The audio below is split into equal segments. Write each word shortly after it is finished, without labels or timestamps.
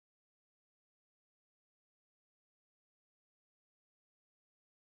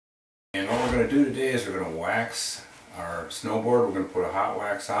And what we're going to do today is we're going to wax our snowboard. We're going to put a hot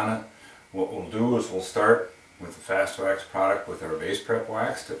wax on it. What we'll do is we'll start with the fast wax product with our base prep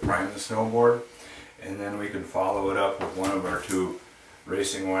wax to prime the snowboard, and then we can follow it up with one of our two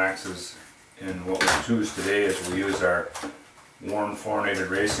racing waxes. And what we'll choose today is we'll use our warm fluorinated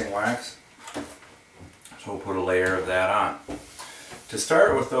racing wax. So we'll put a layer of that on. To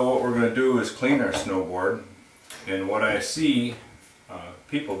start with though, what we're going to do is clean our snowboard. And what I see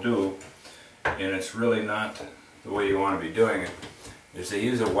people do, and it's really not the way you want to be doing it, is they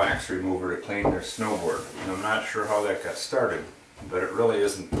use a wax remover to clean their snowboard. And I'm not sure how that got started, but it really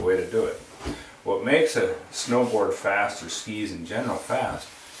isn't the way to do it. What makes a snowboard fast, or skis in general fast,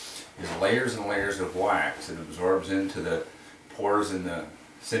 is layers and layers of wax. It absorbs into the pores in the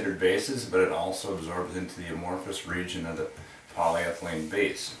cindered bases, but it also absorbs into the amorphous region of the polyethylene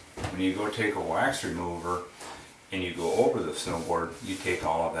base. When you go take a wax remover and you go over the snowboard, you take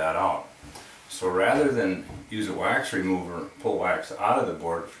all of that out. So rather than use a wax remover, pull wax out of the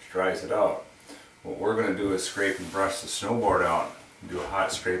board, which dries it out, what we're going to do is scrape and brush the snowboard out, do a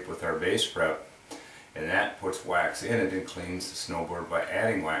hot scrape with our base prep, and that puts wax in it and cleans the snowboard by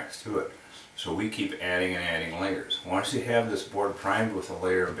adding wax to it. So we keep adding and adding layers. Once you have this board primed with a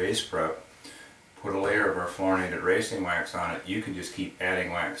layer of base prep, put a layer of our fluorinated racing wax on it, you can just keep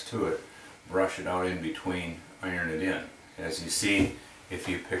adding wax to it, brush it out in between, iron it in. As you see, if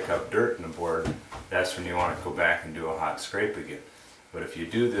you pick up dirt in the board, that's when you want to go back and do a hot scrape again. But if you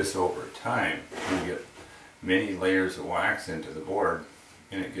do this over time, you get many layers of wax into the board,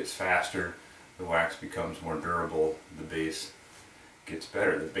 and it gets faster, the wax becomes more durable, the base gets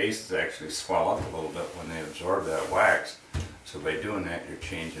better. The bases actually swell up a little bit when they absorb that wax, so by doing that you're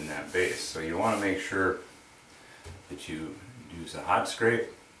changing that base. So you want to make sure that you use a hot scrape,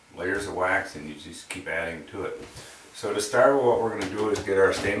 layers of wax, and you just keep adding to it. So to start with, what we're going to do is get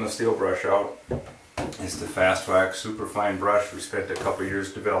our stainless steel brush out. It's the Fast Wax super fine brush. We spent a couple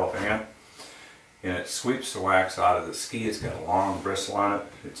years developing it, and it sweeps the wax out of the ski. It's got a long bristle on it.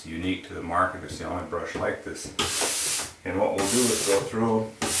 It's unique to the market. It's the only brush like this. And what we'll do is go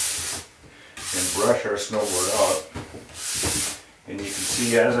through and brush our snowboard out. And you can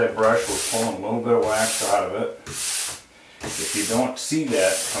see as I brush, we're pulling a little bit of wax out of it. If you don't see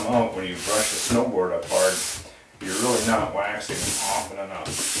that come out when you brush the snowboard up hard, you're really not waxing often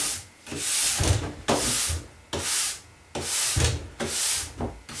enough.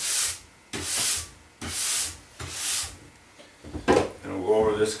 And we'll go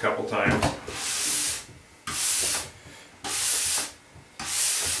over this a couple times.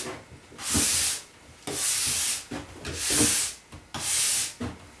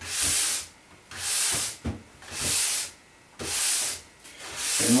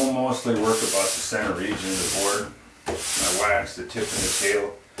 And we'll mostly work about the center region of the board. I wax the tip and the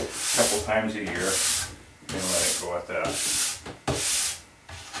tail a couple times a year and let it go at that.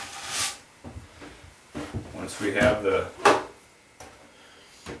 Once we have the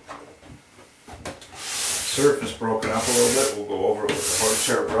surface broken up a little bit, we'll go over it with a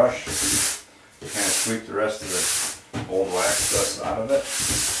horsehair brush to kind of sweep the rest of the old wax dust out of it.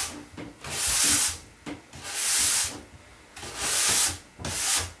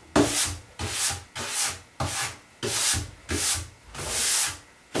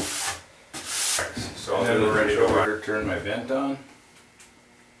 So then we're ready to go. I'll turn my vent on,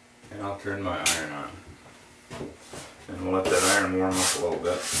 and I'll turn my iron on. And we'll let that iron warm up a little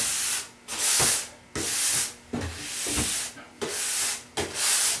bit.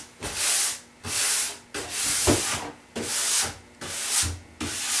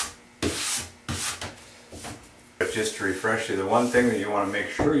 But just to refresh you, the one thing that you want to make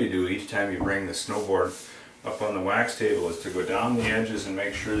sure you do each time you bring the snowboard up on the wax table is to go down the edges and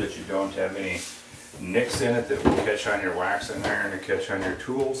make sure that you don't have any nicks in it that will catch on your waxing iron or catch on your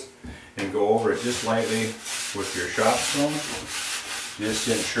tools, and go over it just lightly with your shop stone just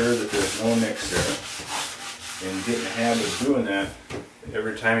to ensure that there's no nicks there, and get in the habit of doing that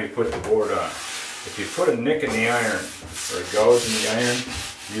every time you put the board on. If you put a nick in the iron or a gouge in the iron,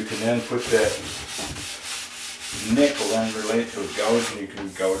 you can then put that nick will then relate to a gouge, and you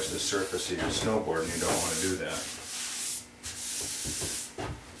can gouge the surface of your snowboard, and you don't want to do that.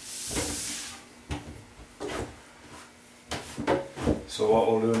 So what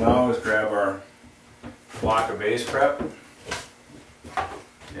we'll do now is grab our block of base prep,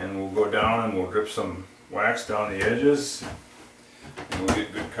 and we'll go down and we'll drip some wax down the edges, and we'll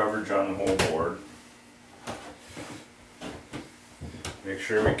get good coverage on the whole board. Make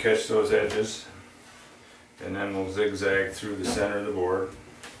sure we catch those edges, and then we'll zigzag through the center of the board.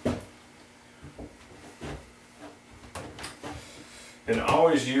 And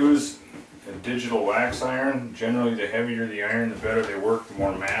always use digital wax iron. Generally, the heavier the iron, the better they work, the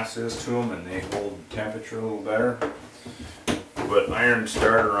more mass is to them, and they hold temperature a little better. But irons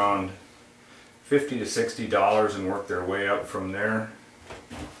start around $50 to $60 and work their way up from there.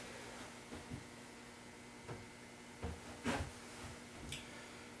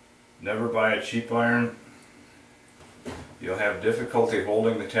 Never buy a cheap iron. You'll have difficulty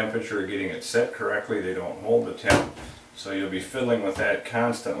holding the temperature or getting it set correctly. They don't hold the temp, so you'll be fiddling with that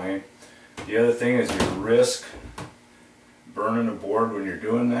constantly. The other thing is you risk burning a board when you're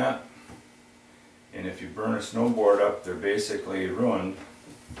doing that. And if you burn a snowboard up, they're basically ruined.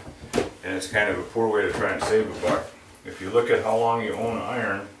 And it's kind of a poor way to try and save a buck. If you look at how long you own an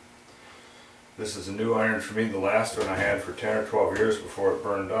iron, this is a new iron for me. The last one I had for 10 or 12 years before it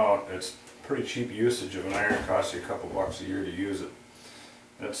burned out. It's pretty cheap usage of an iron. It costs you a couple bucks a year to use it.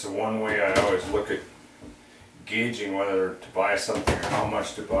 That's the one way I always look at gauging whether to buy something or how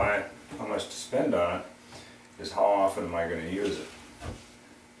much to buy, how much to spend on it, is how often am I going to use it.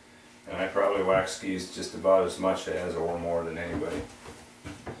 And I probably wax skis just about as much as or more than anybody.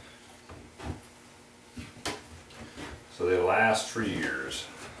 So they last for years.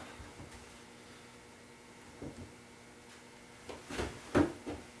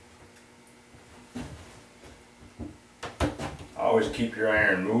 Always keep your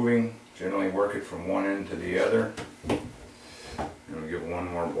iron moving. Generally work it from one end to the other. And we'll give one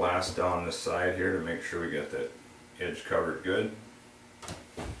more blast down this side here to make sure we get that edge covered good.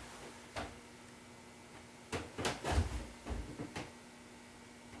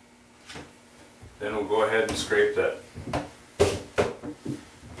 Then we'll go ahead and scrape that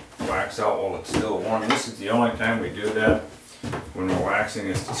wax out while it's still warm. This is the only time we do that when we're waxing,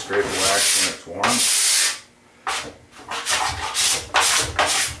 is to scrape the wax when it's warm.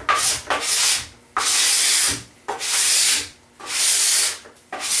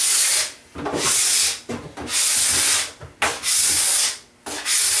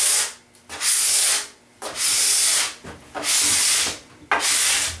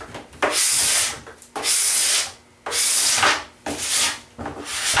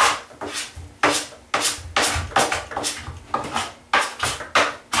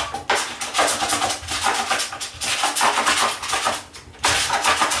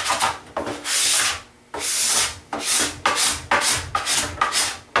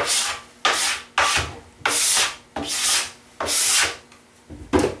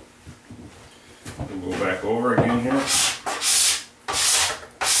 We'll go back over again here.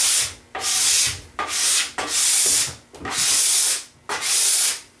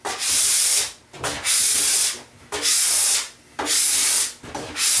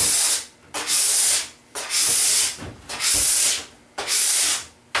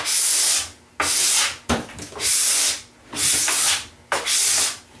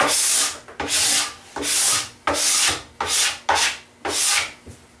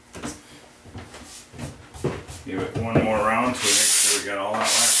 Give it one more round so we make sure we got all that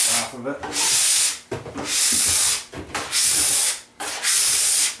wax off of it.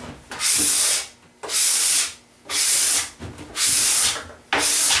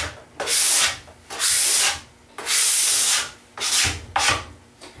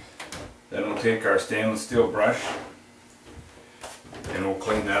 Then we'll take our stainless steel brush and we'll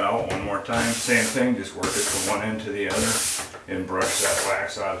clean that out one more time. Same thing, just work it from one end to the other and brush that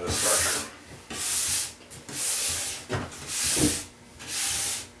wax out of the structure.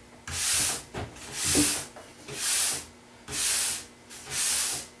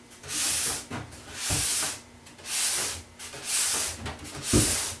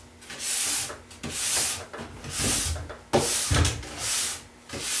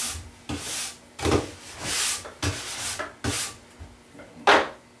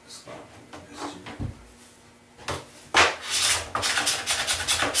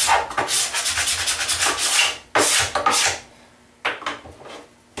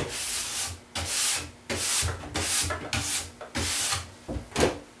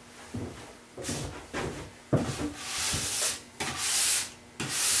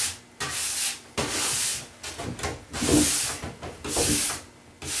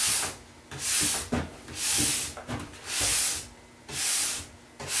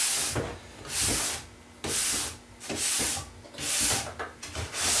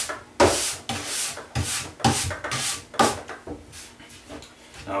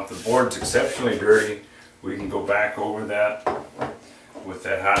 Now if the board's exceptionally dirty, we can go back over that with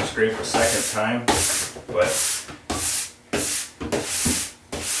that hot scrape a second time, but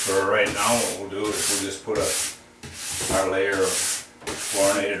for right now what we'll do is we'll just put our layer of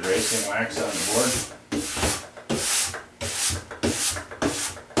fluorinated racing wax on the board.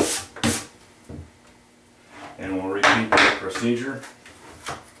 procedure.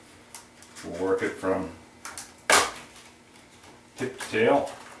 We'll work it from tip to tail.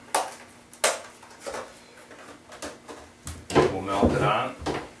 We'll melt it on,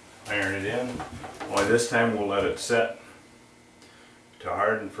 iron it in. Only this time we'll let it set to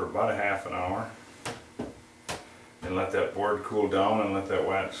harden for about a half an hour. And let that board cool down and let that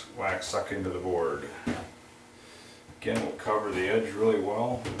wax suck into the board. Again, we'll cover the edge really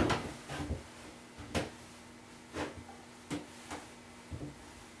well.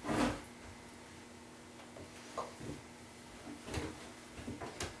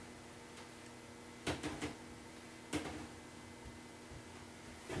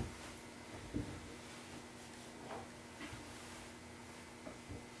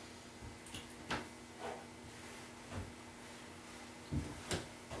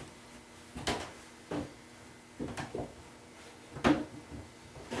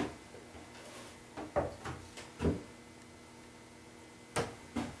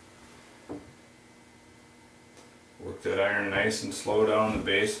 Work that iron nice and slow down the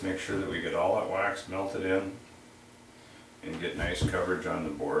base, make sure that we get all that wax melted in and get nice coverage on the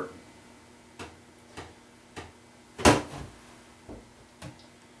board.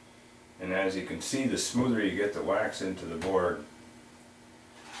 And as you can see, the smoother you get the wax into the board,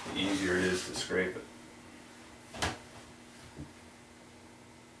 the easier it is to scrape it.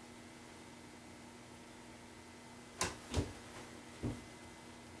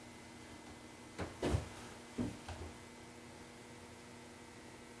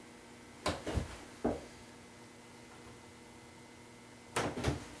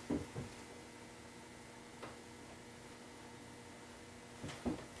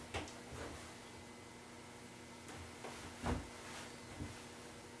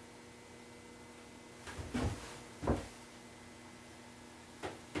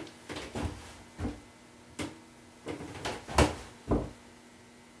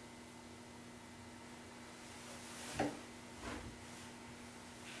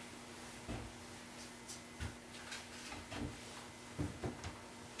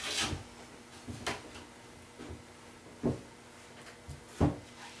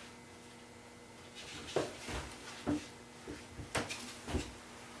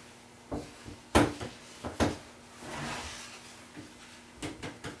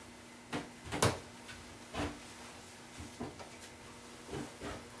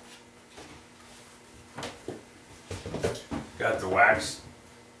 Got the wax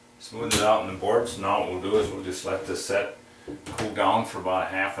smoothed out on the board, so now what we'll do is we'll just let this set cool down for about a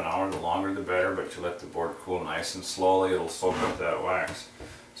half an hour. The longer the better, but you let the board cool nice and slowly, it'll soak up that wax.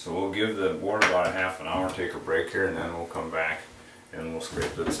 So we'll give the board about a half an hour, take a break here, and then we'll come back and we'll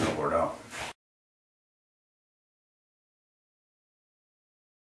scrape the snowboard out.